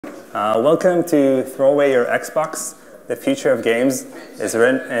Welcome to Throw Away Your Xbox. The future of games is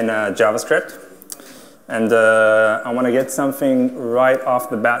written in JavaScript. And I want to get something right off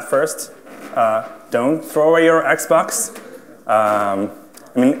the bat first. Don't throw away your Xbox. I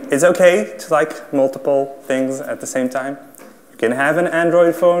mean, it's okay to like multiple things at the same time. You can have an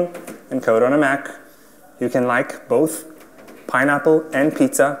Android phone and code on a Mac. You can like both pineapple and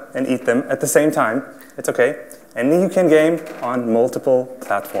pizza and eat them at the same time. It's okay. And you can game on multiple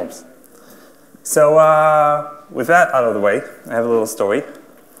platforms. So with that out of the way, I have a little story.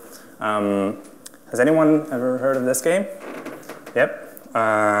 Has anyone ever heard of this game? Yep.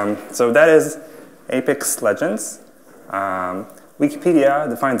 So that is Apex Legends. Wikipedia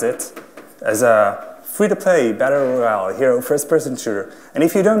defines it as a free-to-play battle royale hero first-person shooter. And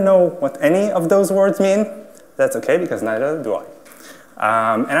if you don't know what any of those words mean, that's okay, because neither do I.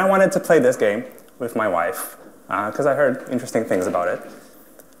 And I wanted to play this game with my wife, because I heard interesting things about it.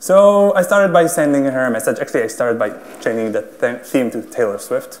 So I started by sending her a message. Actually, I started by changing the theme to Taylor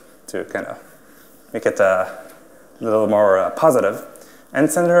Swift to kind of make it a little more positive, and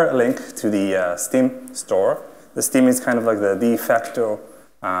send her a link to the Steam store. The Steam is kind of like the de facto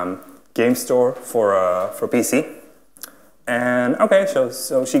game store for PC. And okay,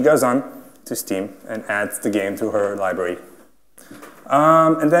 so she goes on to Steam and adds the game to her library.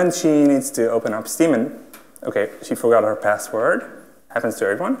 And then she needs to open up Steam, and okay, she forgot her password. Happens to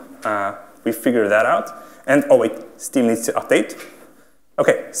everyone. We figured that out. And oh wait, Steam needs to update.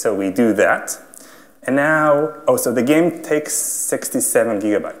 Okay, so we do that. And now, oh, so the game takes 67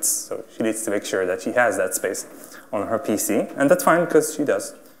 gigabytes. So she needs to make sure that she has that space on her PC. And that's fine, because she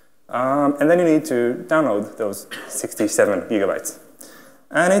does. And then you need to download those 67 gigabytes.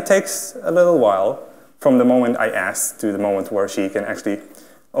 And it takes a little while from the moment I ask to the moment where she can actually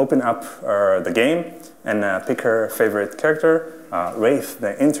open up the game and pick her favorite character, Wraith,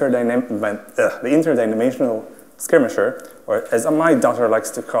 the interdimensional skirmisher, or as my daughter likes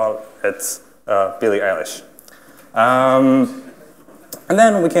to call it, Billie Eilish. And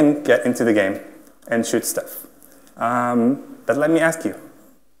then we can get into the game and shoot stuff. But let me ask you,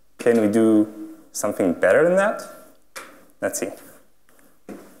 can we do something better than that? Let's see.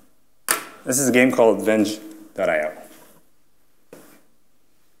 This is a game called Venge.io.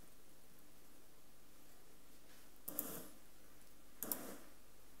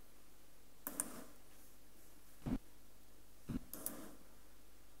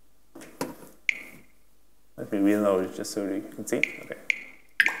 Let me reload just so you can see. Okay.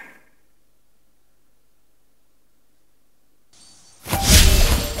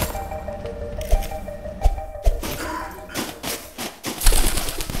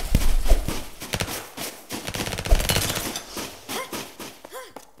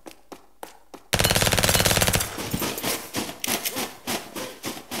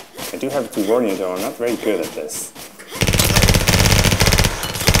 I do have to warn you though, I'm not very good at this.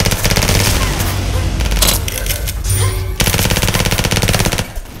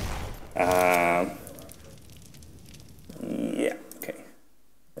 Yeah, okay.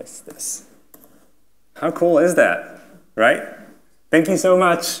 This. How cool is that, right? Thank you so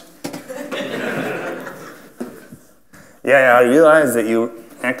much. Yeah, I realize that you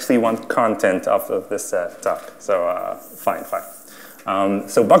actually want content off of this talk, so fine.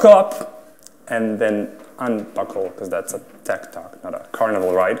 So buckle up and then unbuckle, because that's a tech talk, not a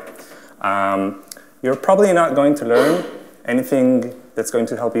carnival ride. You're probably not going to learn anything that's going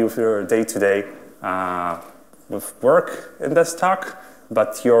to help you with your day-to-day with work in this talk,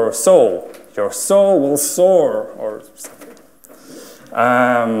 but your soul will soar, or something.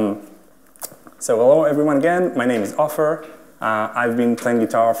 So hello everyone again, my name is Opher. I've been playing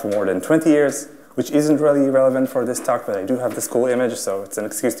guitar for more than 20 years, which isn't really relevant for this talk, but I do have this cool image, so it's an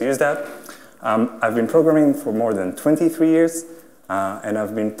excuse to use that. I've been programming for more than 23 years, and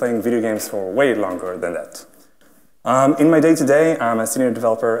I've been playing video games for way longer than that. In my day-to-day, I'm a senior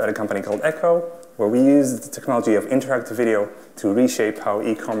developer at a company called Echo, where we use the technology of interactive video to reshape how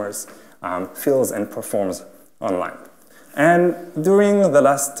e-commerce feels and performs online. And during the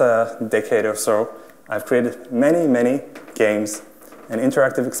last decade or so, I've created many games and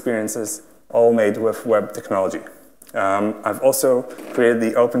interactive experiences, all made with web technology. I've also created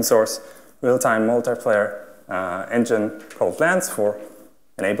the open source real-time multiplayer engine called Lance for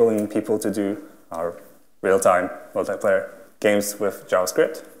enabling people to do our real-time multiplayer games with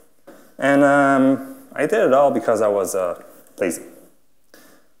JavaScript. And I did it all because I was lazy.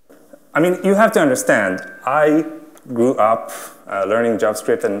 I mean, you have to understand, I grew up learning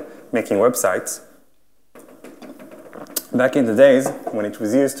JavaScript and making websites back in the days when it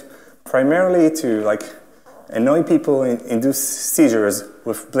was used primarily to annoy people and induce seizures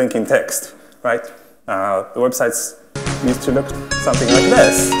with blinking text, right? The websites used to look something like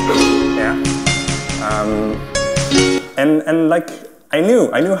this, yeah? And like, I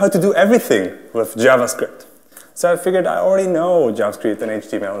knew how to do everything with JavaScript. So I figured I already know JavaScript and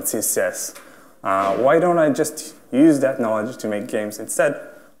HTML and CSS. Why don't I just use that knowledge to make games instead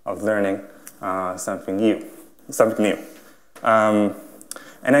of learning something new? And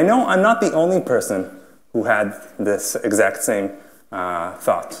I know I'm not the only person who had this exact same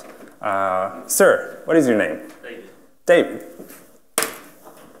thought. Sir, what is your name? David. David.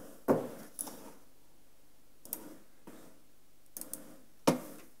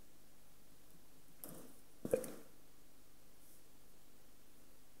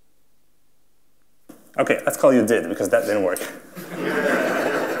 Okay, let's call you Did, because that didn't work.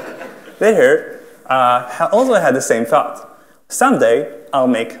 They here also had the same thought. Someday, I'll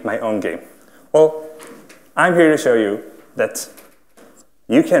make my own game. Well, I'm here to show you that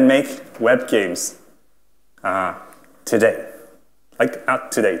you can make web games today. Like,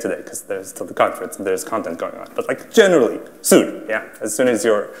 not today, because there's still the conference and there's content going on, but like generally, soon, yeah, as soon as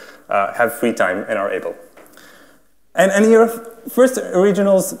you have free time and are able. And your first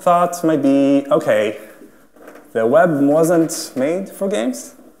original thought might be, okay, the web wasn't made for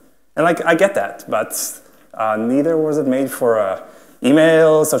games. And like, I get that, but neither was it made for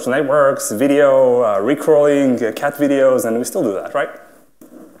email, social networks, video, recrolling, cat videos, and we still do that, right?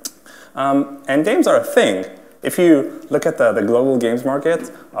 And games are a thing. If you look at the global games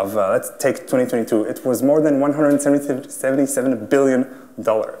market of, let's take 2022, it was more than $177 billion.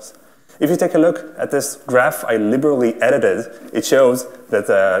 If you take a look at this graph I liberally edited, it shows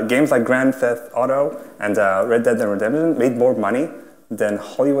that games like Grand Theft Auto and Red Dead Redemption made more money than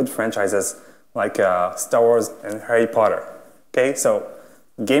Hollywood franchises like Star Wars and Harry Potter. Okay, so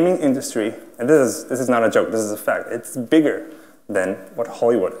gaming industry, and this is not a joke, this is a fact, it's bigger than what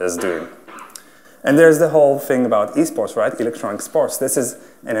Hollywood is doing. And there's the whole thing about esports, right? Electronic sports. This is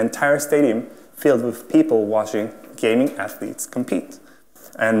an entire stadium filled with people watching gaming athletes compete.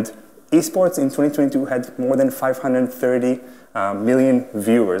 And esports in 2022 had more than 530 million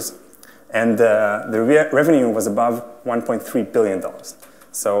viewers, and the revenue was above $1.3 billion.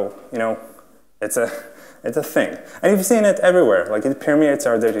 So, you know, it's a thing. And you've seen it everywhere, like it permeates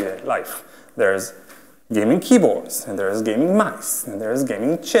our day-to-day life. There's gaming keyboards, and there's gaming mice, and there's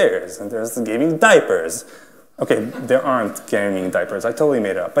gaming chairs, and there's gaming diapers. Okay, there aren't gaming diapers, I totally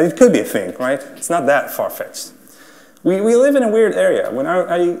made it up, but it could be a thing, right? It's not that far-fetched. We live in a weird area. When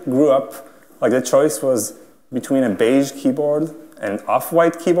I grew up, like the choice was between a beige keyboard and an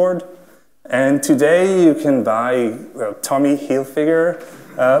off-white keyboard. And today you can buy Tommy Hilfiger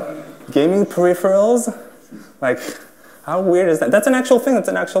gaming peripherals. Like, how weird is that? That's an actual thing. That's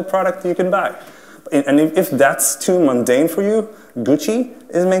an actual product you can buy. And if that's too mundane for you, Gucci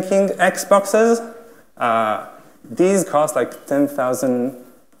is making Xboxes. These cost like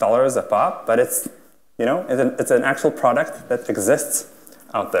 $10,000 a pop, but it's, you know, it's an actual product that exists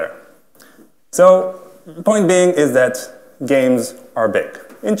out there. So the point being is that games are big.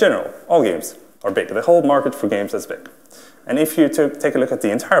 In general, all games are big. The whole market for games is big. And if you take a look at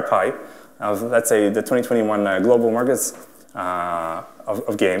the entire pie of, let's say, the 2021 global markets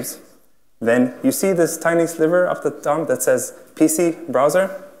of games, then you see this tiny sliver up the top that says PC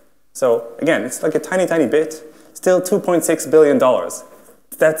browser. So again, it's like a tiny, tiny bit, still $2.6 billion.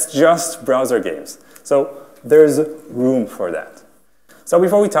 That's just browser games. So there's room for that. So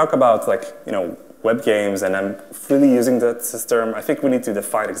before we talk about, like, you know, web games, and I'm freely using that term, I think we need to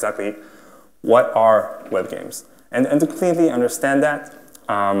define exactly what are web games. And to clearly understand that,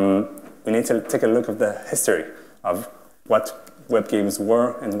 we need to take a look at the history of what web games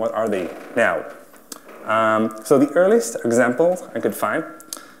were and what are they now. So the earliest example I could find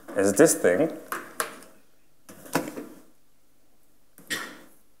is this thing.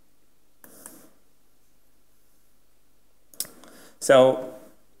 So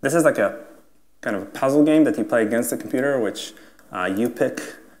this is like a kind of a puzzle game that you play against the computer, which you pick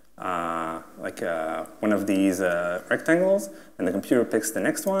one of these rectangles, and the computer picks the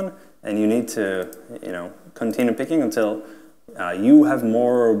next one, and you need to, you know, continue picking until you have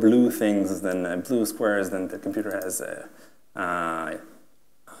more blue things than blue squares than the computer has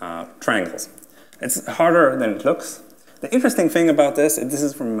triangles. It's harder than it looks. The interesting thing about this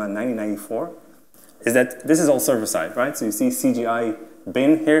is from 1994, is that this is all server-side, right? So you see CGI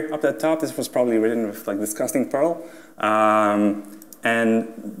bin here up at the top. This was probably written with like disgusting Perl. And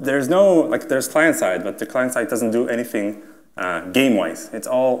there's no, like, there's client-side, but the client-side doesn't do anything game-wise. It's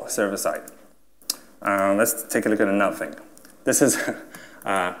all server-side. Let's take a look at another thing. This is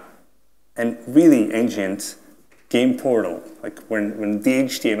a really ancient game portal, like when the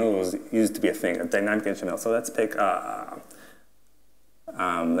HTML was used to be a thing, a dynamic HTML. So let's pick,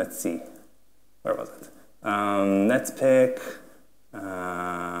 let's see, where was it? Let's pick,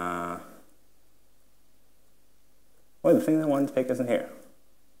 well, the thing I wanted to pick isn't here.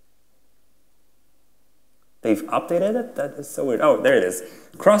 They've updated it? That is so weird. Oh, there it is.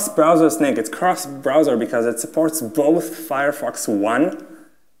 Cross-browser snake. It's cross-browser because it supports both Firefox 1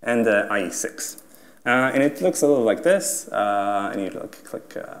 and IE6. And it looks a little like this. And you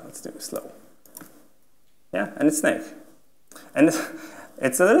click, let's do slow. Yeah, and it's snake. And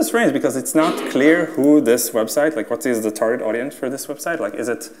it's a little strange because it's not clear who this website, like what is the target audience for this website? Like, is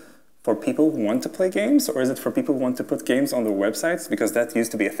it for people who want to play games, or is it for people who want to put games on their websites? Because that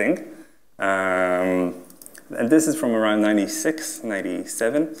used to be a thing. And this is from around 96,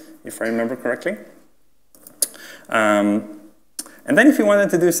 97, if I remember correctly. And then if you wanted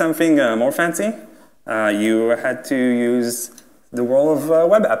to do something more fancy, you had to use the world of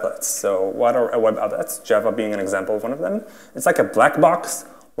web applets. So what are web applets? Java being an example of one of them. It's like a black box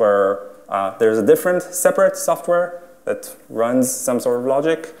where there's a different separate software that runs some sort of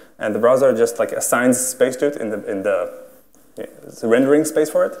logic, and the browser just like assigns space to it in the rendering space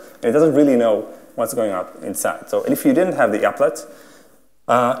for it. And it doesn't really know what's going on inside. So if you didn't have the applet,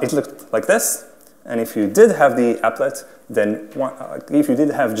 it looked like this. And if you did have the applet, then if you did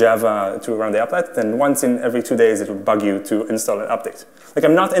have Java to run the applet, then once in every 2 days it would bug you to install an update. Like,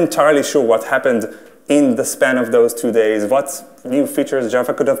 I'm not entirely sure what happened in the span of those 2 days, what new features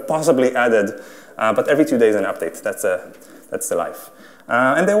Java could have possibly added, but every 2 days an update. That's the life.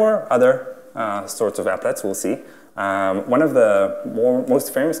 And there were other sorts of applets, we'll see. One of the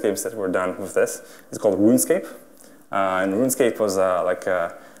most famous games that were done with this is called RuneScape. And RuneScape was like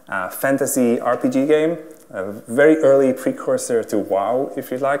a fantasy RPG game, a very early precursor to WoW,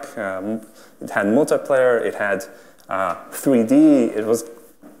 if you like. It had multiplayer, it had 3D. It was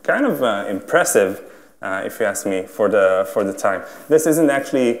kind of impressive, if you ask me, for the time. This isn't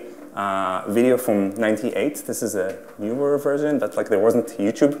actually video from '98. This is a newer version, but like there wasn't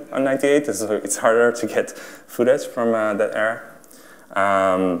YouTube on '98, so it's harder to get footage from that era.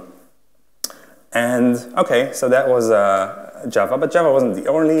 And okay, so that was Java, but Java wasn't the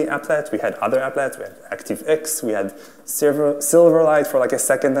only applet. We had other applets. We had ActiveX. We had Silverlight for like a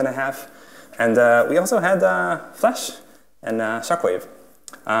second and a half, and we also had Flash and Shockwave.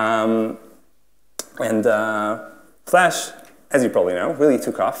 Flash, as you probably know, really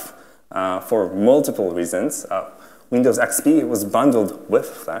took off. For multiple reasons. Windows XP was bundled with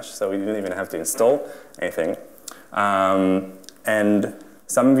Flash, so you didn't even have to install anything. And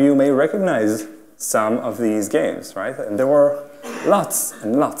some of you may recognize some of these games, right? And there were lots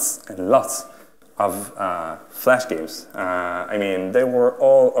and lots and lots of Flash games. I mean, they were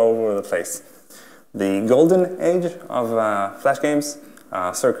all over the place. The golden age of Flash games,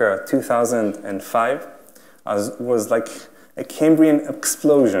 circa 2005, was like a Cambrian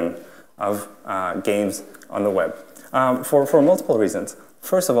explosion of games on the web for multiple reasons.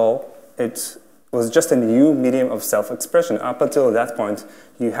 First of all, it was just a new medium of self-expression. Up until that point,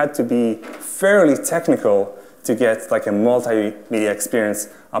 you had to be fairly technical to get like a multimedia experience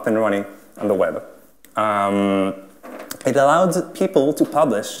up and running on the web. It allowed people to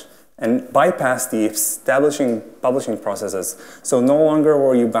publish and bypass the establishing publishing processes. So no longer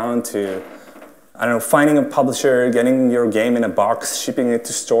were you bound to, I don't know, finding a publisher, getting your game in a box, shipping it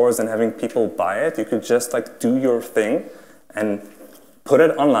to stores and having people buy it. You could just like do your thing and put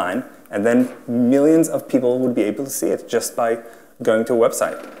it online, and then millions of people would be able to see it just by going to a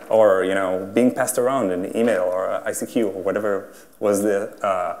website or, you know, being passed around in email or ICQ or whatever was the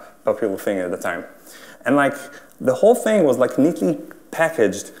popular thing at the time. And like the whole thing was like neatly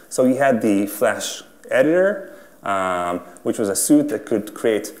packaged. So you had the Flash editor, which was a suite that could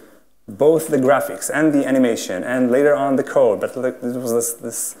create both the graphics and the animation and later on the code, but it was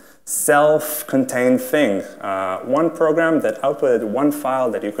this self-contained thing. One program that outputted one file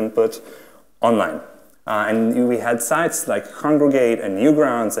that you can put online. And we had sites like Congregate and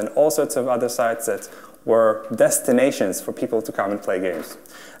Newgrounds and all sorts of other sites that were destinations for people to come and play games.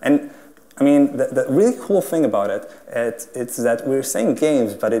 And I mean, the really cool thing about it's that we're saying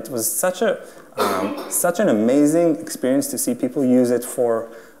games, but it was such an amazing experience to see people use it for,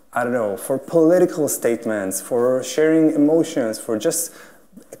 I don't know, for political statements, for sharing emotions, for just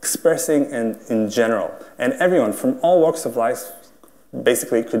expressing in general. And everyone from all walks of life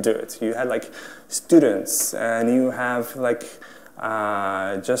basically could do it. You had like students, and you have like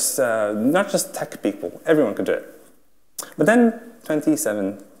not just tech people, everyone could do it. But then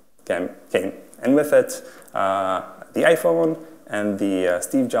 27 came, and with it the iPhone and the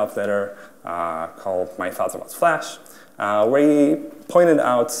Steve Jobs letter called My Thoughts About Flash, where he pointed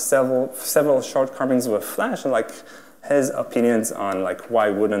out several shortcomings with Flash and like his opinions on like why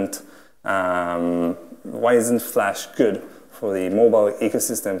isn't Flash good for the mobile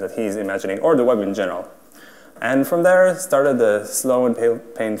ecosystem that he's imagining, or the web in general. And from there started the slow and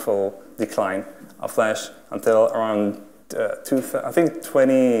painful decline of Flash until around I think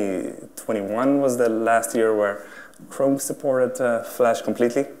 2021 was the last year where Chrome supported Flash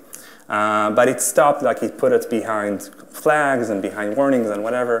completely. But it stopped, like it put it behind flags and behind warnings and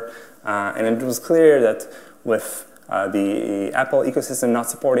whatever. And it was clear that with the Apple ecosystem not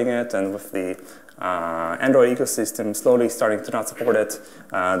supporting it, and with the Android ecosystem slowly starting to not support it,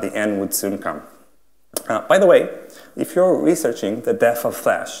 the end would soon come. By the way, if you're researching the death of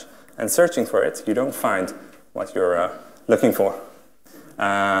Flash and searching for it, you don't find what you're looking for.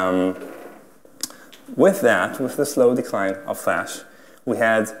 With the slow decline of Flash, we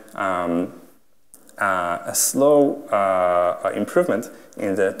had a slow improvement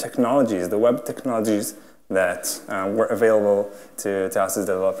in the technologies, the web technologies that were available to us as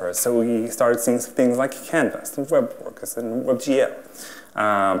developers. So we started seeing things like Canvas and WebWorkers and WebGL.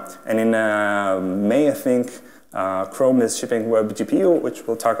 And in May, I think, Chrome is shipping WebGPU, which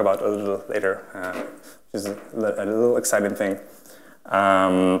we'll talk about a little later, which is a little exciting thing.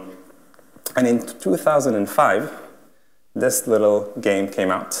 And in 2005, this little game came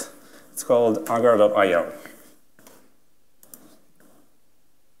out. It's called Agar.io.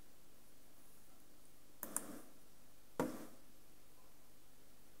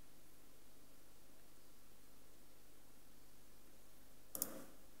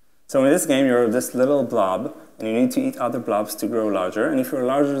 So in this game, you're this little blob, and you need to eat other blobs to grow larger. And if you're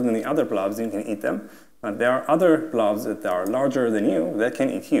larger than the other blobs, you can eat them. But there are other blobs that are larger than you that can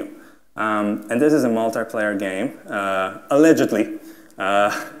eat you. And this is a multiplayer game, allegedly.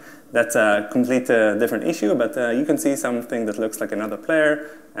 That's a complete different issue, but you can see something that looks like another player,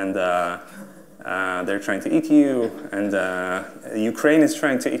 and they're trying to eat you, and Ukraine is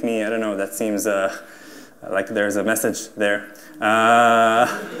trying to eat me. I don't know, that seems like there's a message there.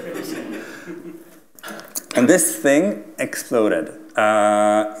 And this thing exploded.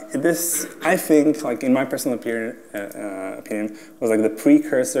 This, I think, like in my personal opinion, was like the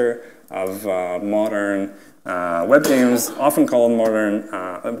precursor of modern web games, often called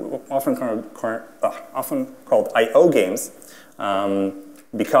I/O games,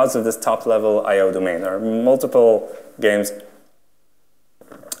 because of this top-level I/O domain. There are multiple games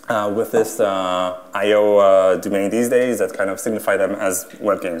with this I/O domain these days that kind of signify them as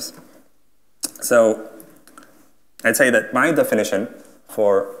web games. So I'd say that my definition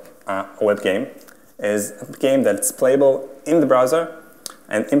for a web game is a game that's playable in the browser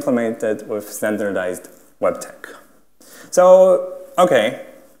and implemented with standardized web tech. So, okay,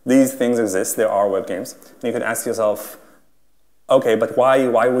 these things exist, there are web games. And you could ask yourself, okay, but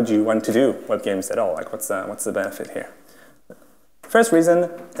why would you want to do web games at all? Like, what's the benefit here? First reason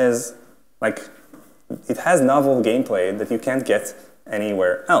is, like, it has novel gameplay that you can't get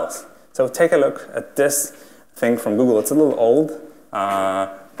anywhere else. So take a look at this thing from Google. It's a little old,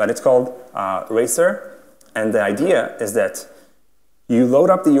 but it's called Racer. And the idea is that you load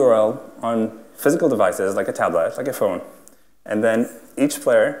up the URL on physical devices, like a tablet, like a phone, and then each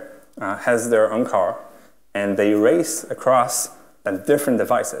player has their own car, and they race across different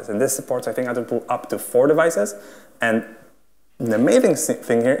devices. And this supports, I think, up to 4 devices. And the amazing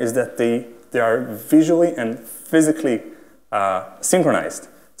thing here is that they are visually and physically synchronized.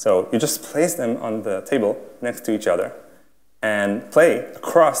 So you just place them on the table next to each other and play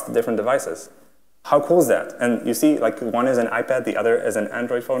across the different devices. How cool is that? And you see, like, one is an iPad, the other is an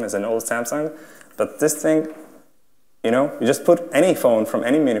Android phone, is an old Samsung. But this thing, you know, you just put any phone from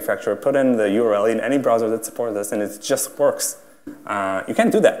any manufacturer, put in the URL in any browser that supports this, and it just works. You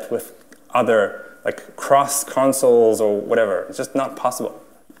can't do that with other, like, cross consoles or whatever. It's just not possible.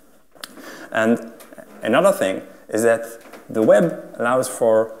 And another thing is that the web allows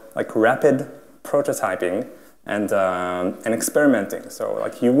for, like, rapid prototyping and experimenting. So,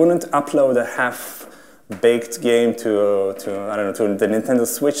 like, you wouldn't upload a half-baked game to I don't know, to the Nintendo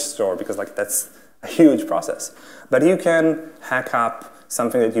Switch store, because, like, that's a huge process. But you can hack up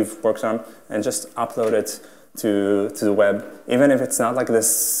something that you've worked on and just upload it to the web, even if it's not like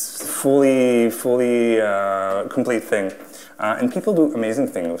this fully complete thing. And people do amazing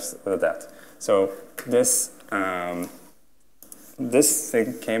things with that. So this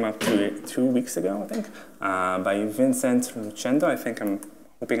thing came up 2 weeks ago, I think, by Vincent Lucendo. I'm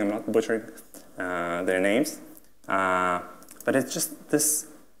hoping I'm not butchering their names. But it's just this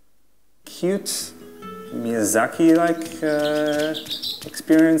cute Miyazaki-like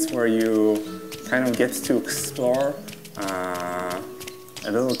experience where you kind of get to explore a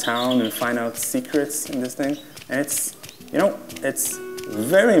little town and find out secrets in this thing. And it's, you know, it's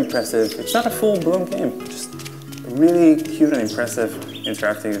very impressive. It's not a full-blown game, just a really cute and impressive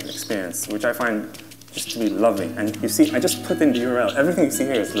interactive experience, which I find just to be lovely. And you see, I just put in the URL. Everything you see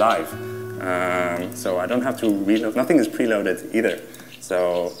here is live. So I don't have to reload. Nothing is preloaded either.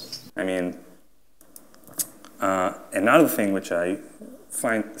 So, I mean, another thing which I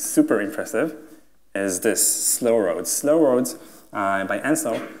find super impressive is this Slow Roads. Slow Roads by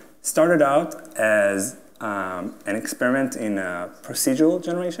Ansel started out as an experiment in procedural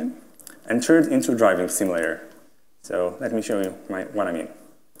generation and turned into a driving simulator. So let me show you what I mean.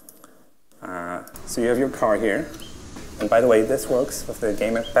 So you have your car here. And by the way, this works with the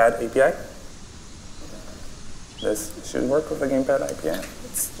Gamepad API. This should work with the Gamepad API.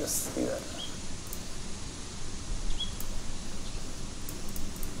 Let's just see that.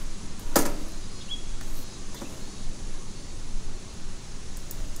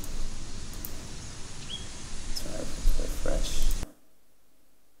 Refresh.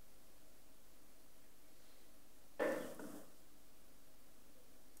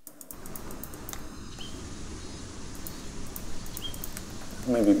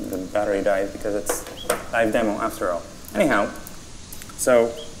 Maybe the battery died because it's a live demo after all. Anyhow,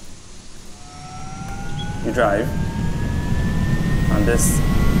 so you drive on this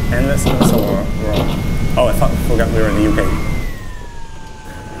endless console world. Oh, I forgot we were in the UK.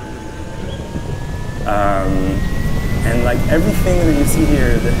 And like everything that you see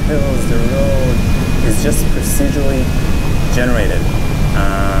here, the hills, the road, is just procedurally generated.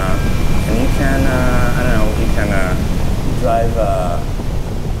 And you can, I don't know, you can drive a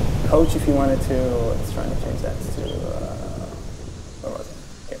coach if you wanted to. Let's try to change that to, what was it?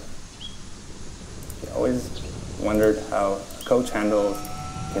 Okay. You always wondered how a coach handles.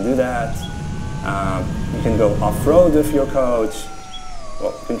 You can do that. You can go off-road with your coach.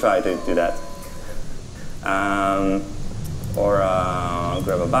 Well, you can try to do that. Or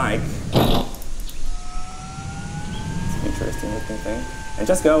grab a bike. It's an interesting looking thing. And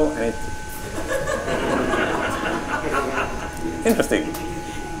just go and it... Interesting.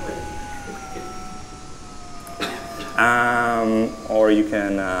 Or you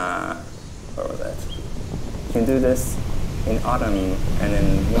can, what was that? You can do this in autumn and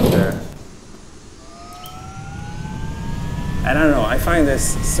in winter. I don't know, I find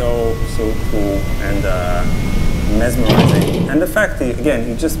this so cool and mesmerizing. And the fact that, again,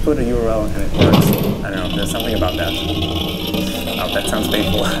 you just put a URL and it works. I don't know, there's something about that. Oh, that sounds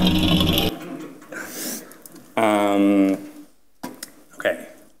painful. Okay.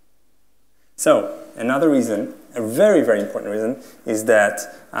 So, another reason, a very, very important reason, is that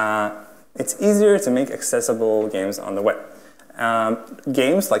it's easier to make accessible games on the web.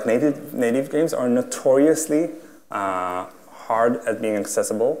 Games, like native games, are notoriously hard at being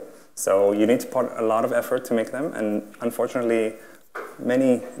accessible, so you need to put a lot of effort to make them, and unfortunately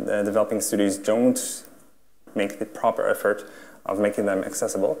many developing studios don't make the proper effort of making them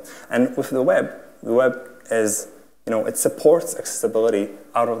accessible. And with the web is, you know, it supports accessibility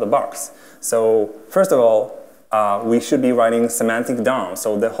out of the box. So first of all, we should be writing semantic DOM,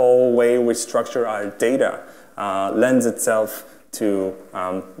 so the whole way we structure our data lends itself to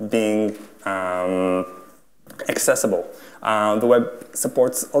being accessible. The web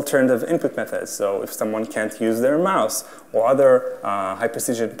supports alternative input methods, so if someone can't use their mouse or other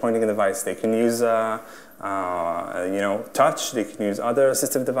high-precision pointing device, they can use you know, touch, they can use other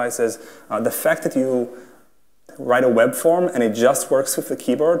assistive devices. The fact that you write a web form and it just works with the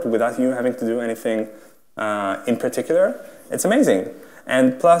keyboard without you having to do anything in particular, it's amazing.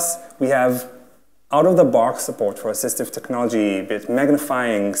 And plus, we have out-of-the-box support for assistive technology, be it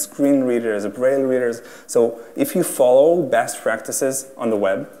magnifying, screen readers, braille readers. So if you follow best practices on the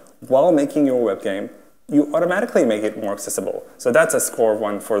web while making your web game, you automatically make it more accessible. So that's a score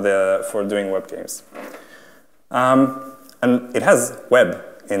 1 for doing web games. And it has web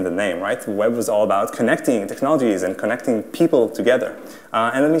in the name, right? Web was all about connecting technologies and connecting people together.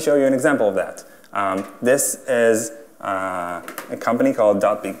 And let me show you an example of that. This is a company called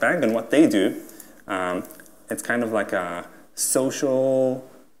Big Bang, and what they do, it's kind of like a social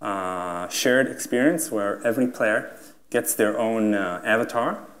shared experience where every player gets their own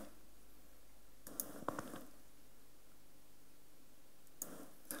avatar.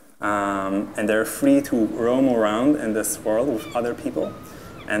 And they're free to roam around in this world with other people.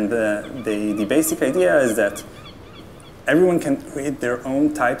 And the basic idea is that everyone can create their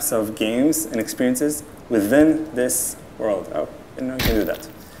own types of games and experiences within this world. Oh, I didn't know you can do that.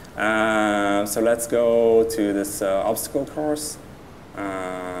 So let's go to this obstacle course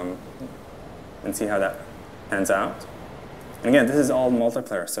and see how that pans out. And again, this is all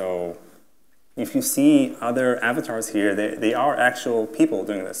multiplayer, so if you see other avatars here, they are actual people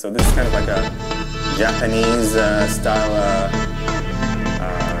doing this. So this is kind of like a Japanese style,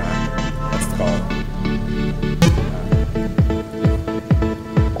 what's it called?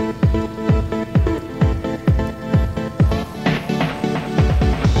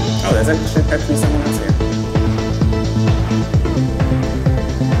 Oh, there's actually someone else here.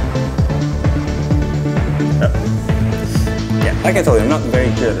 Oh. Yeah, like I told you, I'm not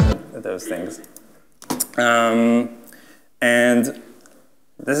very good at those things. And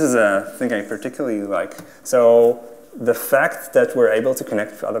this is a thing I particularly like. So the fact that we're able to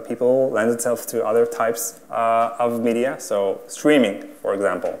connect with other people lends itself to other types of media. So streaming, for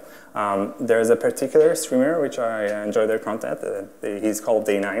example. There's a particular streamer which I enjoy their content. He's called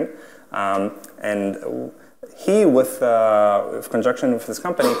Day9. And he, with conjunction with his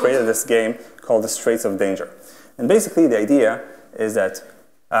company, created this game called The Straits of Danger. And basically the idea is that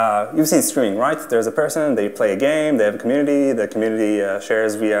you've seen streaming, right? There's a person, they play a game, they have a community, the community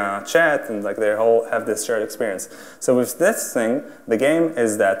shares via chat, and like they all have this shared experience. So with this thing, the game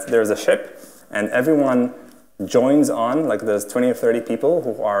is that there's a ship, and everyone joins on, like there's 20 or 30 people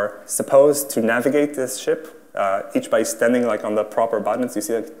who are supposed to navigate this ship, each by standing like on the proper buttons. You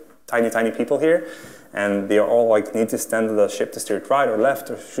see like tiny people here, and they all like need to stand the ship to steer it right or left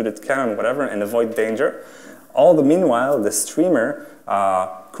or shoot it cannon, whatever, and avoid danger. All the meanwhile, the streamer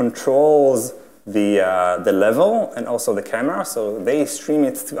controls the level and also the camera, so they stream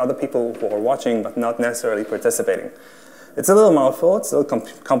it to other people who are watching but not necessarily participating. It's a little mouthful, it's a little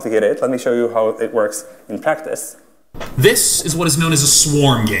complicated. Let me show you how it works in practice. This is what is known as a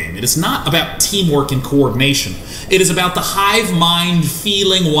swarm game. It is not about teamwork and coordination. It is about the hive mind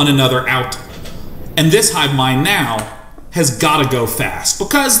feeling one another out. And this hive mind now has got to go fast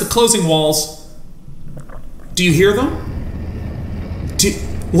because the closing walls. Do you hear them?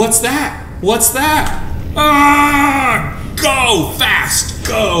 What's that? What's that? Ah! Go fast!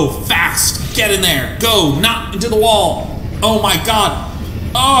 Go fast! Get in there! Go! Not into the wall! Oh my god!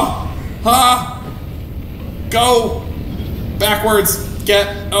 Oh! Go! Backwards!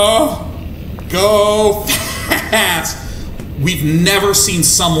 Go fast! We've never seen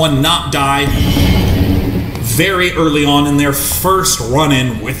someone not die very early on in their first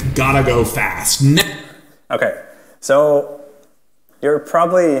run-in with gotta go fast. Okay, so you're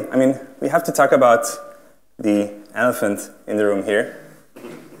probably, I mean, we have to talk about the elephant in the room here.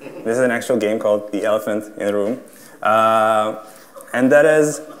 This is an actual game called The Elephant in the Room. And that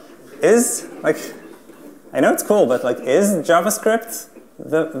is like, I know it's cool, but like, is JavaScript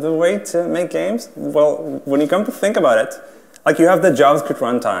the way to make games? Well, when you come to think about it, like you have the JavaScript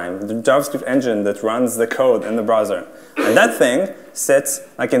runtime, the JavaScript engine that runs the code in the browser. And that thing sits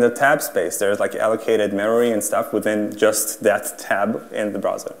like in the tab space. There's like allocated memory and stuff within just that tab in the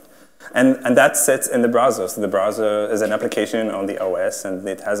browser. And that sits in the browser. So the browser is an application on the OS, and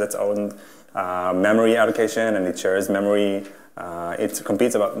it has its own memory allocation, and it shares memory. It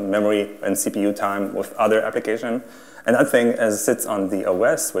competes about memory and CPU time with other application. And that thing sits on the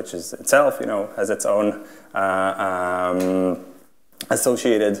OS, which is itself, has its own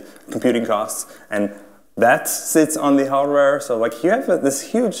associated computing costs. And that sits on the hardware. So like you have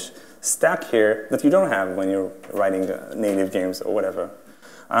this huge stack here that you don't have when you're writing native games or whatever.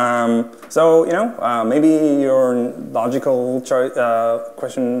 So, maybe your logical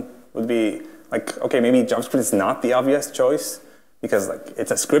question would be like, okay, maybe JavaScript is not the obvious choice because like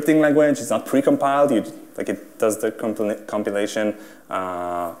it's a scripting language, it's not pre-compiled, it does the compilation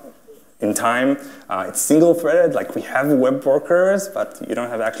in time. It's single-threaded, like we have WebWorkers, but you don't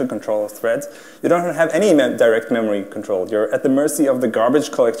have actual control of threads. You don't have any direct memory control. You're at the mercy of the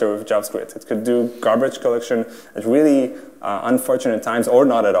garbage collector of JavaScript. It could do garbage collection at really unfortunate times or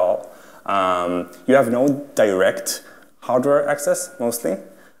not at all. You have no direct hardware access, mostly.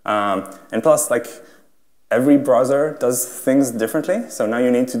 And plus, like, every browser does things differently. So now you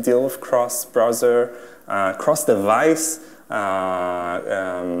need to deal with cross-browser, cross-device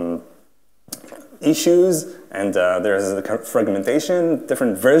issues, and there's fragmentation,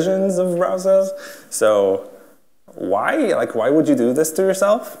 different versions of browsers. So why would you do this to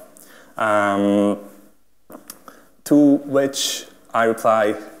yourself? To which I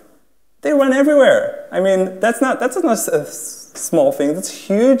reply, they run everywhere. I mean, that's not a small thing, that's a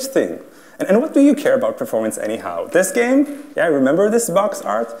huge thing. And what do you care about performance anyhow? This game, yeah, remember this box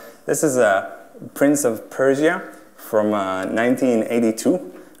art? This is a Prince of Persia from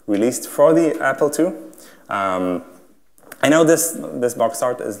 1982, released for the Apple II. I know this box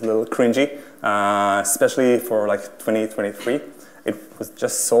art is a little cringy, especially for like 2023. It was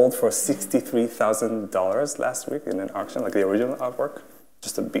just sold for $63,000 last week in an auction, like the original artwork.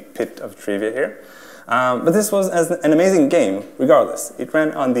 Just a big bit of trivia here. But this was an amazing game, regardless. It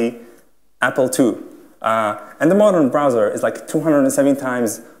ran on the Apple II. And the modern browser is like 270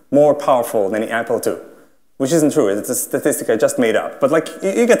 times more powerful than the Apple II, which isn't true. It's a statistic I just made up. But like,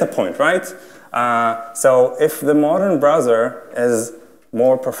 you get the point, right? So if the modern browser is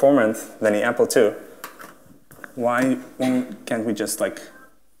more performant than the Apple II, why can't we just like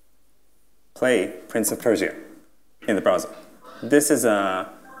play Prince of Persia in the browser? This is a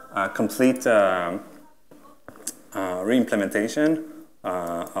complete re-implementation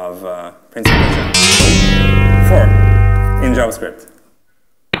of Prince of Persia 4 in JavaScript.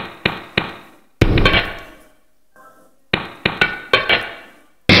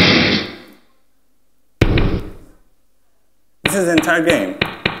 This is the entire game,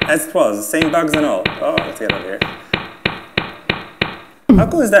 as it was, same bugs and all. Oh, let's get out of here. How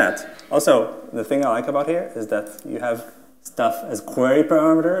cool is that? Also, the thing I like about here is that you have stuff as query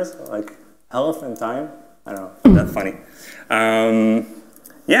parameters, like health and time. I don't know, that's funny.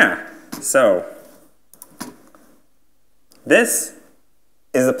 Yeah, so this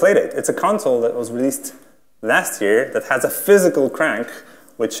is a Playdate. It's a console that was released last year that has a physical crank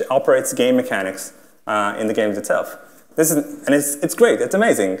which operates game mechanics in the games itself. It's great, it's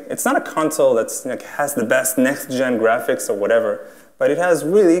amazing. It's not a console that's like has the best next-gen graphics or whatever, but it has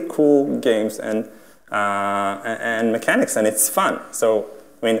really cool games and mechanics, and it's fun. So,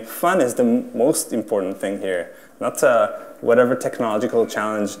 I mean, fun is the most important thing here, not whatever technological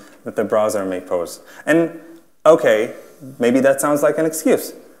challenge that the browser may pose. And okay, maybe that sounds like an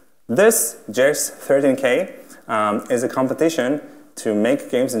excuse. This JS 13K is a competition to make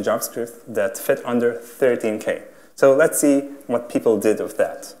games in JavaScript that fit under 13K. So let's see what people did with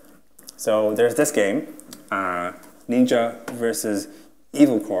that. So there's this game, Ninja versus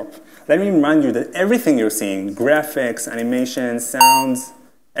Evil Corp. Let me remind you that everything you're seeing, graphics, animation, sounds,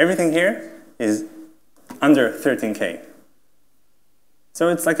 everything here is under 13K. So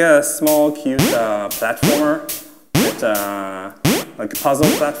it's like a small, cute platformer, like a puzzle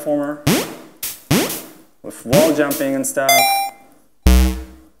platformer with wall jumping and stuff.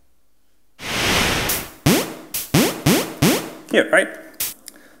 Cute, right?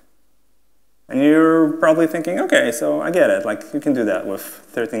 And you're probably thinking, okay, so I get it. Like, you can do that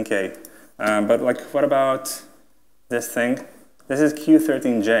with 13K. But like, what about this thing? This is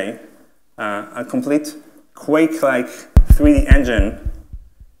Q13J, a complete Quake-like 3D engine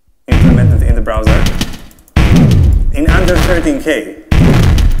implemented in the browser in under 13K.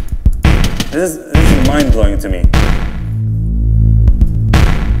 This is mind-blowing to me.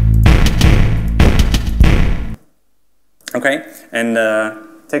 Okay, and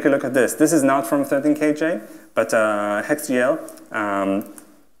take a look at this. This is not from 13KJ, but HexGL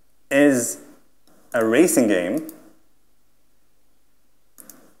is a racing game.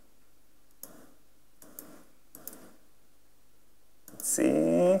 Let's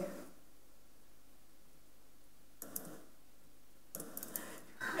see.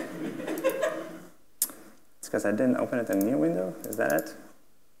 It's because I didn't open it in a new window. Is that it?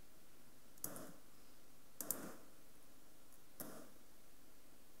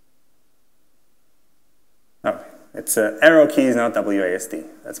 Oh, it's arrow keys, not WASD.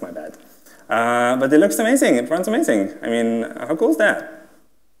 That's my bad. But it looks amazing. It runs amazing. I mean, how cool is that?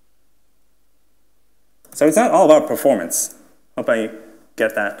 So it's not all about performance. Hope I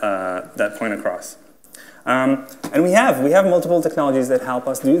get that point across. And we have multiple technologies that help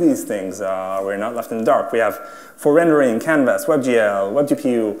us do these things. We're not left in the dark. We have, for rendering, Canvas, WebGL,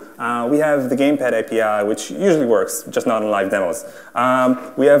 WebGPU. We have the Gamepad API, which usually works, just not in live demos.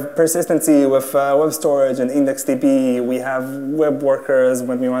 We have persistency with web storage and IndexedDB. We have WebWorkers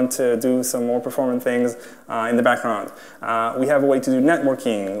when we want to do some more performant things in the background. We have a way to do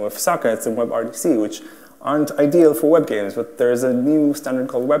networking with sockets and WebRTC, which aren't ideal for web games, but there's a new standard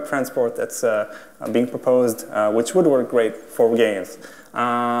called WebTransport that's being proposed, which would work great for games.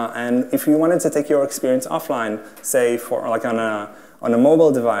 And if you wanted to take your experience offline, say for like on a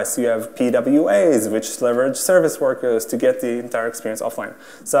mobile device, you have PWAs, which leverage service workers to get the entire experience offline.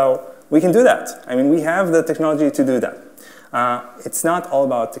 So we can do that. I mean, we have the technology to do that. It's not all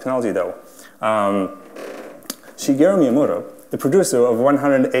about technology, though. Shigeru Miyamoto, the producer of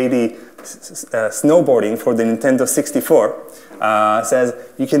 180 snowboarding for the Nintendo 64, says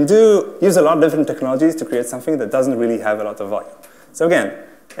you can use a lot of different technologies to create something that doesn't really have a lot of volume. So again,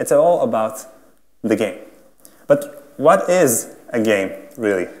 it's all about the game. But what is a game,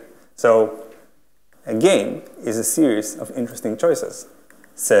 really? So A game is a series of interesting choices,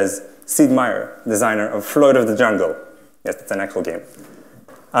 says Sid Meier, designer of Floyd of the Jungle. Yes, it's an actual game.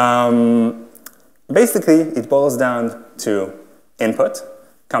 Basically, it boils down to input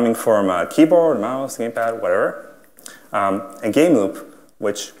coming from a keyboard, mouse, gamepad, whatever. A game loop,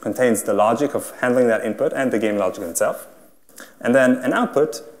 which contains the logic of handling that input and the game logic itself. And then an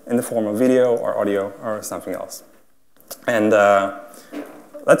output in the form of video or audio or something else. And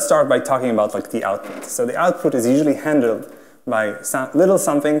let's start by talking about like the output. So the output is usually handled by little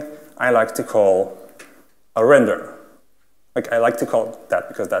something I like to call a render. Like I like to call it that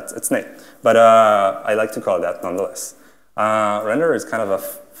because that's its name, but I like to call it that nonetheless. Render is kind of a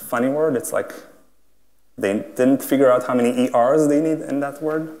funny word. It's like they didn't figure out how many ERs they need in that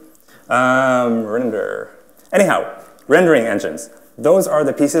word. Render. Anyhow, rendering engines. Those are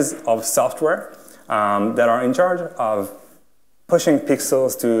the pieces of software that are in charge of pushing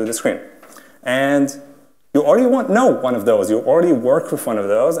pixels to the screen. And you already know one of those. You already work with one of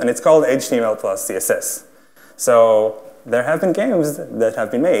those, and it's called HTML plus CSS. So there have been games that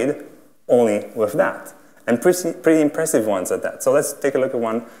have been made only with that, and pretty impressive ones at that. So let's take a look at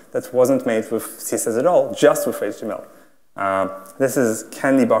one that wasn't made with CSS at all, just with HTML. This is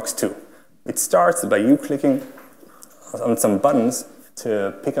Candy Box 2. It starts by you clicking on some buttons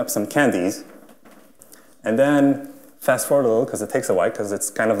to pick up some candies, and then fast forward a little because it takes a while because it's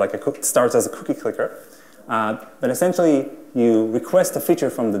kind of like it starts as a cookie clicker. But essentially, you request a feature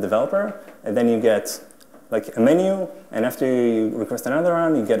from the developer, and then you get like a menu, and after you request another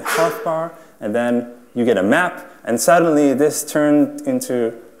one, you get a health bar, and then you get a map, and suddenly this turned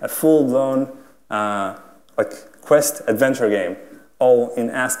into a full-blown like quest adventure game, all in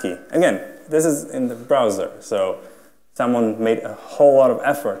ASCII. Again, this is in the browser, so someone made a whole lot of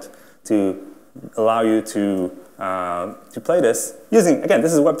effort to allow you to play this using, again,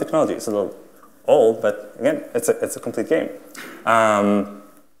 this is web technology. It's a little old, but again, it's a complete game.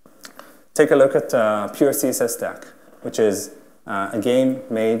 Take a look at Pure CSS Stack, which is a game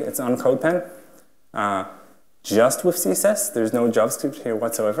made, it's on CodePen, just with CSS. There's no JavaScript here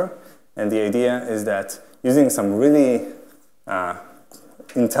whatsoever. And the idea is that using some really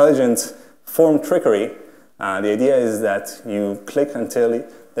intelligent form trickery, the idea is that you click until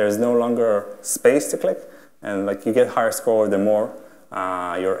there's no longer space to click, and like you get higher score the more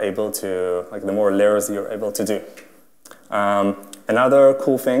you're able to, like the more layers you're able to do. Another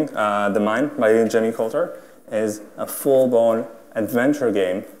cool thing, The Mine by Jamie Coulter, is a full-blown adventure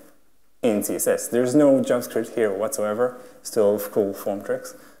game in CSS. There's no JavaScript here whatsoever, still cool form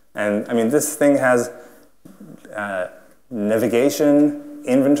tricks. And I mean, this thing has navigation,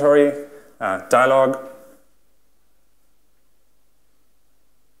 inventory, dialogue.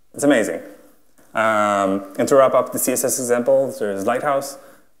 It's amazing. And to wrap up the CSS example, there's Lighthouse,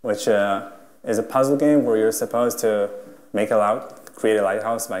 which is a puzzle game where you're supposed to create a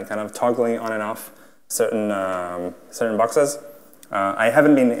lighthouse by kind of toggling on and off certain boxes. I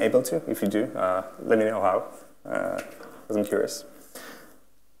haven't been able to. If you do, let me know how, because I'm curious.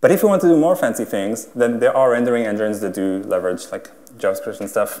 But if you want to do more fancy things, then there are rendering engines that do leverage like JavaScript and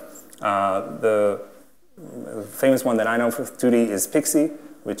stuff. The famous one that I know for 2D is Pixie,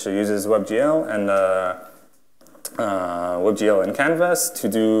 which uses WebGL and WebGL and Canvas to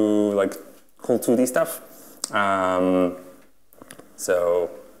do like cool 2D stuff. So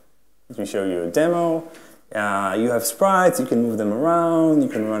let me show you a demo. You have sprites, you can move them around, you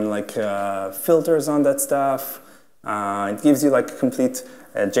can run like filters on that stuff. It gives you like a complete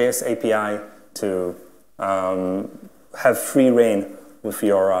JS API to have free reign with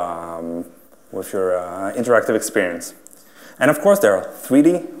your interactive experience. And of course, there are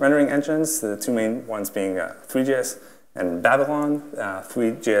 3D rendering engines, the two main ones being 3JS and Babylon.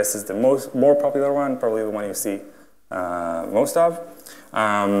 3JS is the more popular one, probably the one you see most of.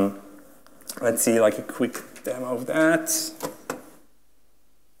 Let's see like a quick demo of that.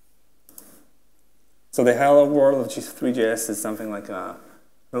 So the hello world of 3JS is something like a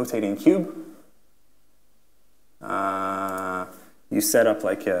rotating cube. You set up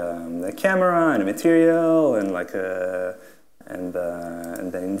like a camera and a material and like and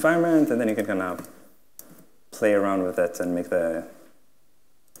the environment, and then you can kind of play around with it and make the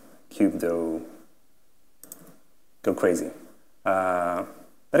cube go crazy. But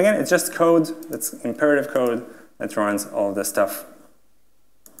again, it's just code. It's imperative code that runs all this stuff.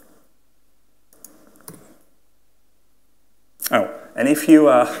 Oh, and if you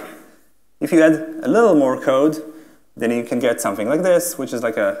add a little more code, then you can get something like this, which is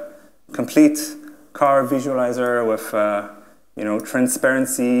like a complete car visualizer with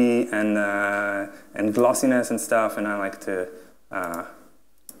transparency and glossiness and stuff. And I like to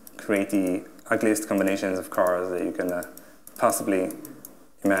create the ugliest combinations of cars that you can possibly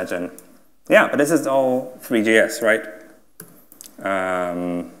imagine. Yeah, but this is all 3JS, right?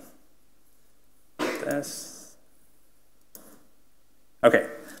 Okay,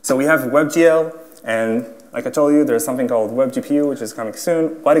 so we have WebGL, and like I told you, there's something called WebGPU, which is coming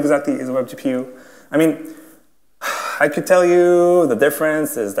soon. What exactly is WebGPU? I mean, I could tell you the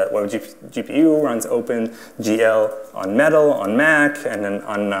difference is that WebGPU runs OpenGL on Metal, on Mac, and then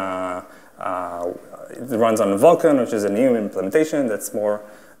on it runs on Vulkan, which is a new implementation that's more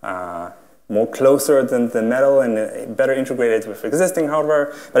closer than the Metal and better integrated with existing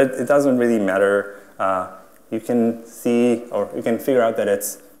hardware. But it doesn't really matter. You can see, or you can figure out that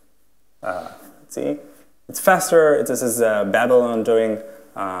it's let's see, it's faster. This is Babylon doing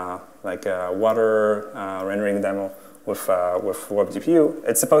like a water rendering demo with WebGPU.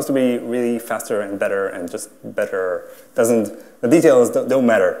 It's supposed to be really faster and better, and just better. The details don't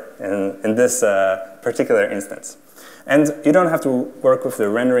matter in this particular instance. And you don't have to work with the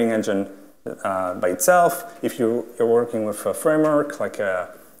rendering engine by itself. If you're working with a framework like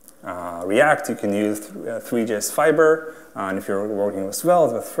React, you can use 3JS Fiber. And if you're working with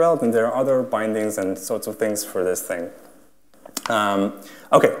Svelte, and there are other bindings and sorts of things for this thing.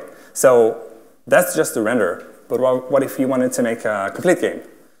 Okay, so that's just the render. But what if you wanted to make a complete game?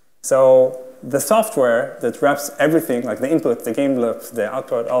 So the software that wraps everything, like the input, the game loop, the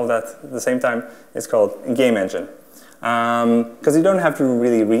output, all of that at the same time, is called a game engine. Because you don't have to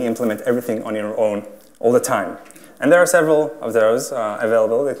really re-implement everything on your own all the time. And there are several of those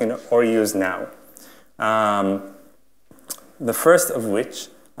available that you can already use now. The first of which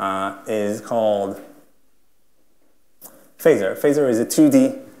is called Phaser. Phaser is a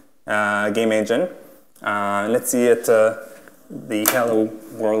 2D game engine. Let's see at the Hello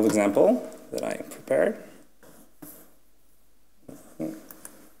World example that I prepared.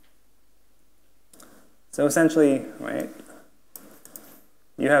 So essentially, right,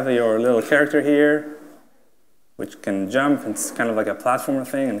 you have your little character here, which can jump. It's kind of like a platformer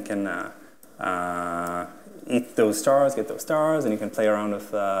thing, and can eat those stars, get those stars, and you can play around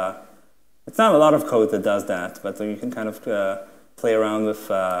with. It's not a lot of code that does that, but you can kind of play around with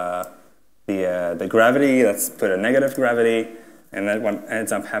the gravity. Let's put a negative gravity, and then what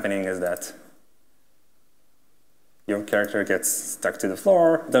ends up happening is that your character gets stuck to the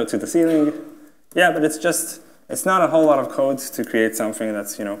floor, to the ceiling. Yeah, but it's not a whole lot of code to create something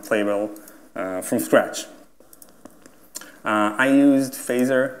that's playable from scratch. I used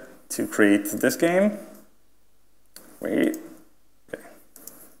Phaser to create this game. Wait. Okay.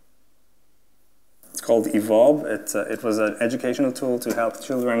 It's called Evolve. It was an educational tool to help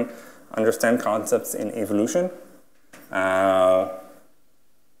children understand concepts in evolution.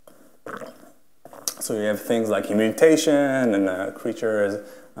 So you have things like mutation and creatures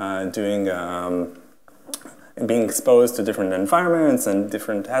being exposed to different environments and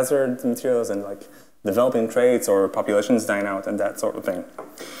different hazard materials and like developing traits or populations dying out and that sort of thing.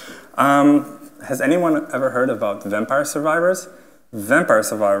 Has anyone ever heard about Vampire Survivors? Vampire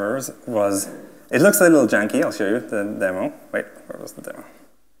Survivors it looks a little janky. I'll show you the demo. Wait, where was the demo?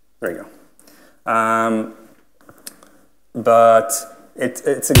 There you go. But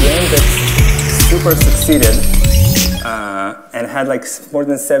it's a game that super succeeded and had like more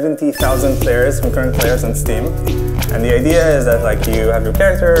than 70,000 players, concurrent players on Steam. And the idea is that like you have your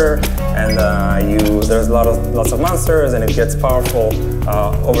character, and there's lots of monsters, and it gets powerful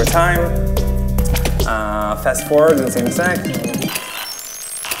over time. Fast forward, you'll see in a sec.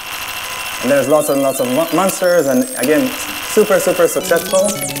 And there's lots and lots of monsters, and again, super successful.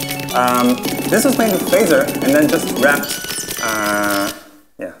 This was made with Phaser, and then just wrapped.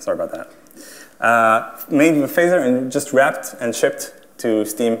 Yeah, sorry about that. Made with Phaser and just wrapped and shipped to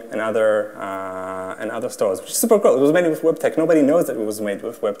Steam and other stores, which is super cool. It was made with WebTech. Nobody knows that it was made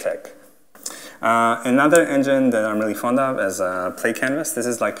with WebTech. Another engine that I'm really fond of is Play Canvas. This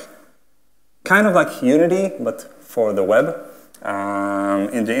is like kind of like Unity, but for the web.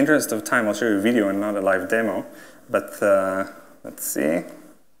 In the interest of time, I'll show you a video and not a live demo. But let's see.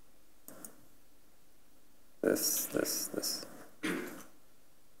 This.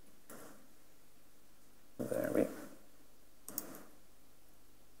 There we.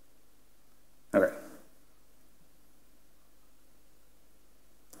 Okay.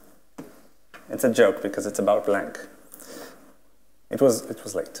 It's a joke because it's about blank. It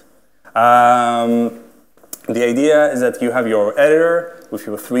was late. The idea is that you have your editor with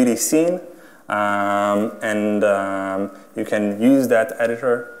your 3D scene, and you can use that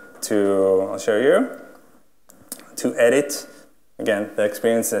editor to, I'll show you, to edit, again, the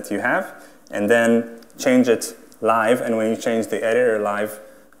experience that you have, and then change it live. And when you change the editor live,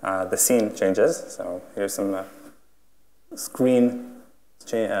 the scene changes. So here's some screen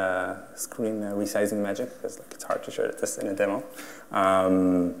resizing magic, because like, it's hard to show this in a demo.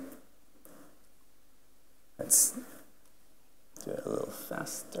 Let's do it a little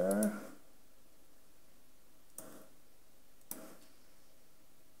faster.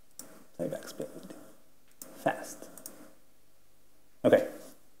 Playback speed. Fast. Okay.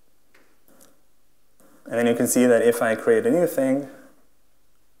 And then you can see that if I create a new thing,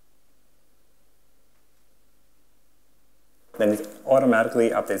 then it automatically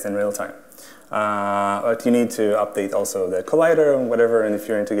updates in real time. But you need to update also the collider and whatever, and if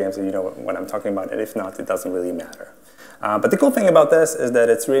you're into games, you know what I'm talking about, and if not, it doesn't really matter. But the cool thing about this is that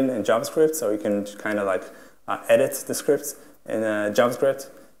it's written in JavaScript, so you can kind of like edit the scripts in JavaScript.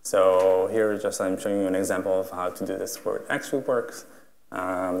 So here just I'm showing you an example of how to do this where it actually works.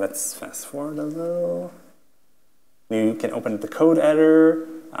 Let's fast forward a little. You can open the code editor,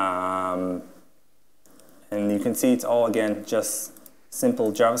 and you can see it's all, again, just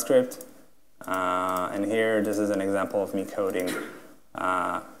simple JavaScript. And here, this is an example of me coding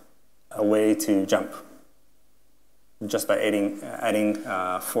a way to jump, just by adding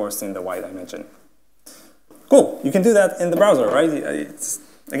force in the y dimension. Cool, you can do that in the browser, right? It's,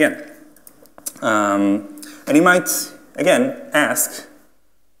 again. And you might, again, ask,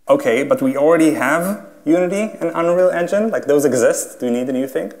 okay, but we already have Unity and Unreal Engine, like those exist, do you need a new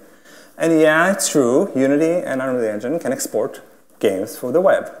thing? And yeah, it's true, Unity and Unreal Engine can export games for the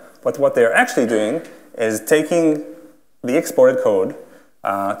web. But what they're actually doing is taking the exported code,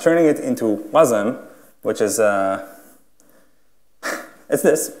 turning it into WASM, which is, it's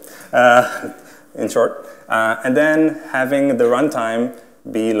this, in short, and then having the runtime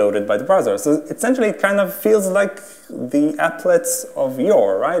be loaded by the browser. So essentially it kind of feels like the applets of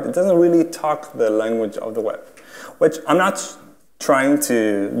yore, right? It doesn't really talk the language of the web, which I'm not trying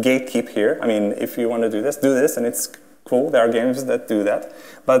to gatekeep here. I mean, if you want to do this, and it's cool. There are games that do that.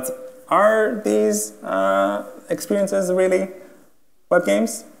 But are these experiences really web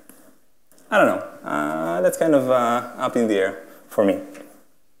games? I don't know. That's kind of up in the air for me.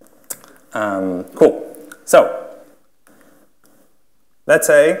 Cool. So, let's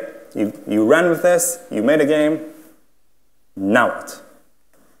say you ran with this, you made a game, now what?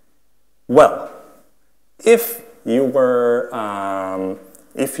 Well, if you were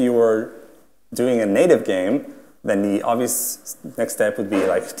doing a native game, then the obvious next step would be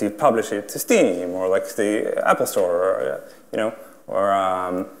like to publish it to Steam or like the Apple Store,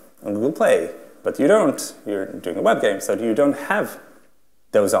 or Google Play. But you don't. You're doing a web game, so you don't have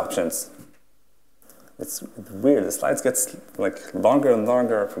those options. It's weird. The slides get like longer and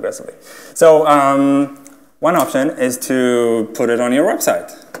longer progressively. So one option is to put it on your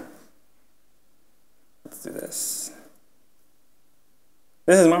website. Let's do this.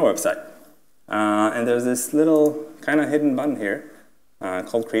 This is my website. And there's this little kind of hidden button here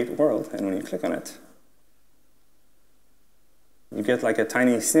called Create World. And when you click on it, you get like a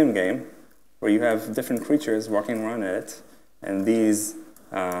tiny sim game where you have different creatures walking around in it. And these,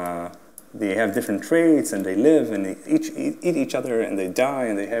 they have different traits, and they live, and they eat each other, and they die,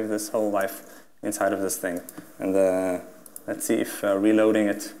 and they have this whole life inside of this thing. And let's see if reloading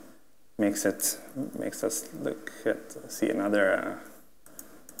it makes us see another.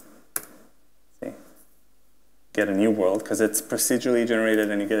 Get a new world, because it's procedurally generated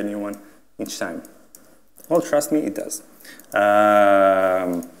and you get a new one each time. Well, trust me, it does.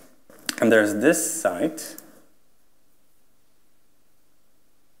 And there's this site.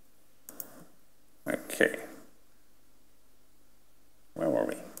 Okay. Where were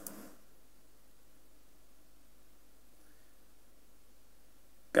we?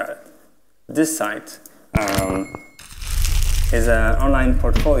 Got it. This site is an online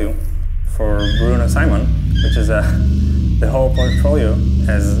portfolio for Bruno Simon, which is the whole portfolio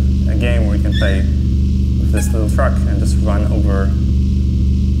as a game where you can play with this little truck and just run over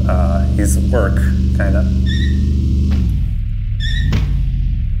his work, kind of.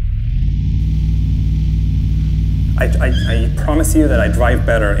 I promise you that I drive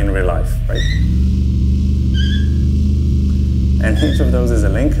better in real life, right? And each of those is a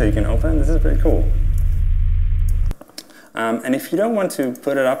link that you can open. This is pretty cool. And if you don't want to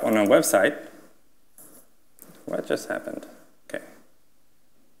put it up on a website, what just happened? Okay.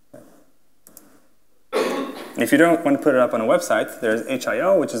 And if you don't want to put it up on a website, there's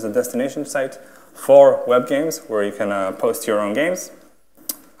HIO, which is a destination site for web games where you can post your own games.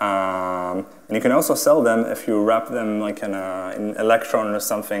 And you can also sell them if you wrap them like in Electron or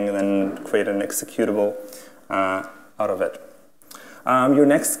something, and then create an executable out of it. Your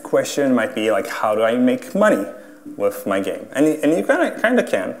next question might be like, how do I make money with my game. And you kind of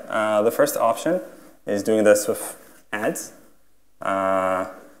can. The first option is doing this with ads.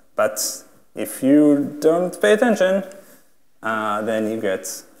 But if you don't pay attention, then you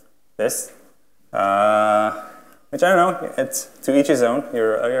get this. Which I don't know, it's to each his own.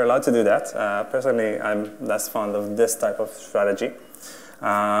 You're allowed to do that. Personally, I'm less fond of this type of strategy.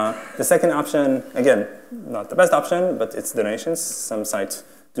 The second option, again, not the best option, but it's donations. Some sites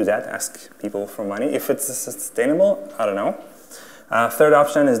do that, ask people for money. If it's sustainable, I don't know. Third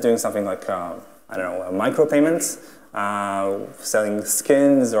option is doing something like, I don't know, micropayments, selling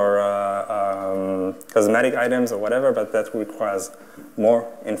skins or cosmetic items or whatever, but that requires more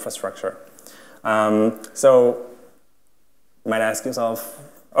infrastructure. So you might ask yourself,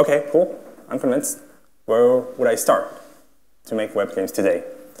 okay, cool, I'm convinced. Where would I start to make web games today?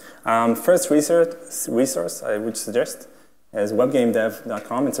 First resource I would suggest is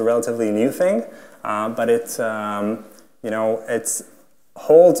webgamedev.com. It's a relatively new thing, but it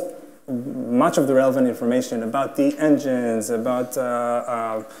holds much of the relevant information about the engines, about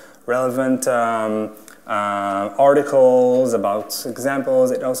relevant articles, about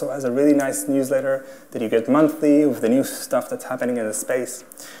examples. It also has a really nice newsletter that you get monthly with the new stuff that's happening in the space.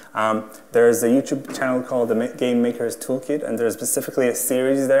 There's a YouTube channel called the Game Maker's Toolkit, and there's specifically a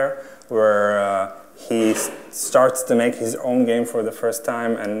series there where he starts to make his own game for the first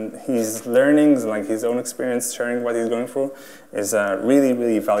time, and his learnings, like his own experience, sharing what he's going through, is really,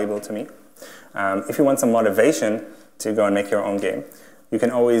 really valuable to me. If you want some motivation to go and make your own game, you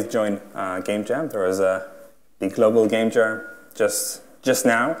can always join Game Jam. There was a big global Game Jam just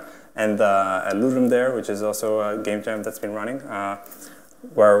now, and a Ludum there, which is also a Game Jam that's been running,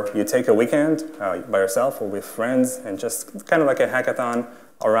 where you take a weekend by yourself or with friends and just kind of like a hackathon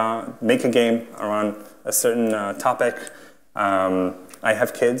around, make a game around a certain topic. I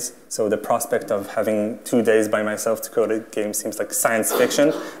have kids, so the prospect of having 2 days by myself to code a game seems like science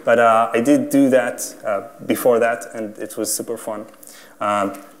fiction, but I did do that before that, and it was super fun.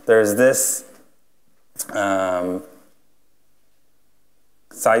 There's this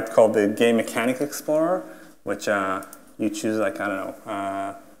site called the Game Mechanic Explorer, which you choose, like, I don't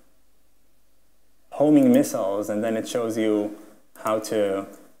know, homing missiles, and then it shows you how to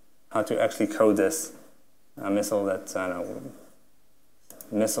actually code this missile that, I don't know,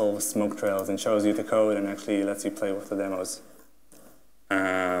 missile with smoke trails, and shows you the code and actually lets you play with the demos.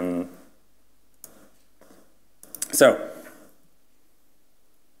 So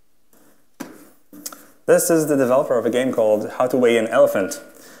this is the developer of a game called How to Weigh an Elephant,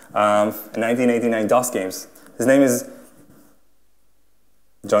 a 1989 DOS games. His name is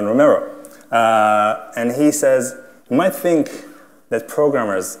John Romero, and he says, you might think that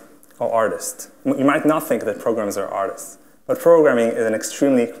programmers are artists. You might not think that programmers are artists, but programming is an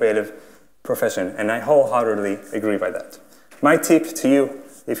extremely creative profession, and I wholeheartedly agree by that. My tip to you,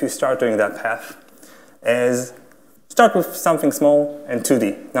 if you start doing that path, is start with something small and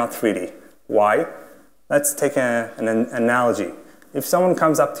 2D, not 3D. Why? Let's take an analogy. If someone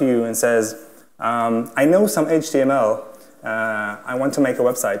comes up to you and says, I know some HTML, I want to make a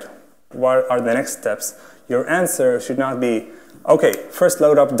website, what are the next steps? Your answer should not be, okay, first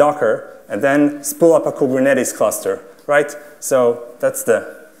load up Docker, and then spool up a Kubernetes cluster, right? So that's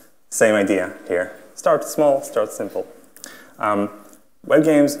the same idea here. Start small, start simple. Web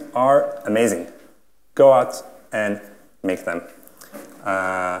games are amazing. Go out and make them.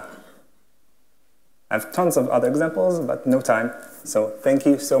 I have tons of other examples, but no time. So thank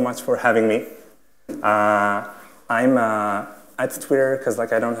you so much for having me. I'm at Twitter because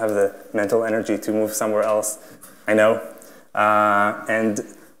I don't have the mental energy to move somewhere else. I know. And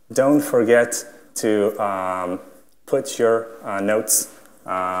don't forget to put your notes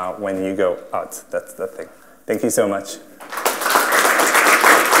when you go out. That's the thing. Thank you so much.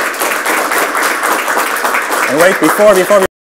 And wait, before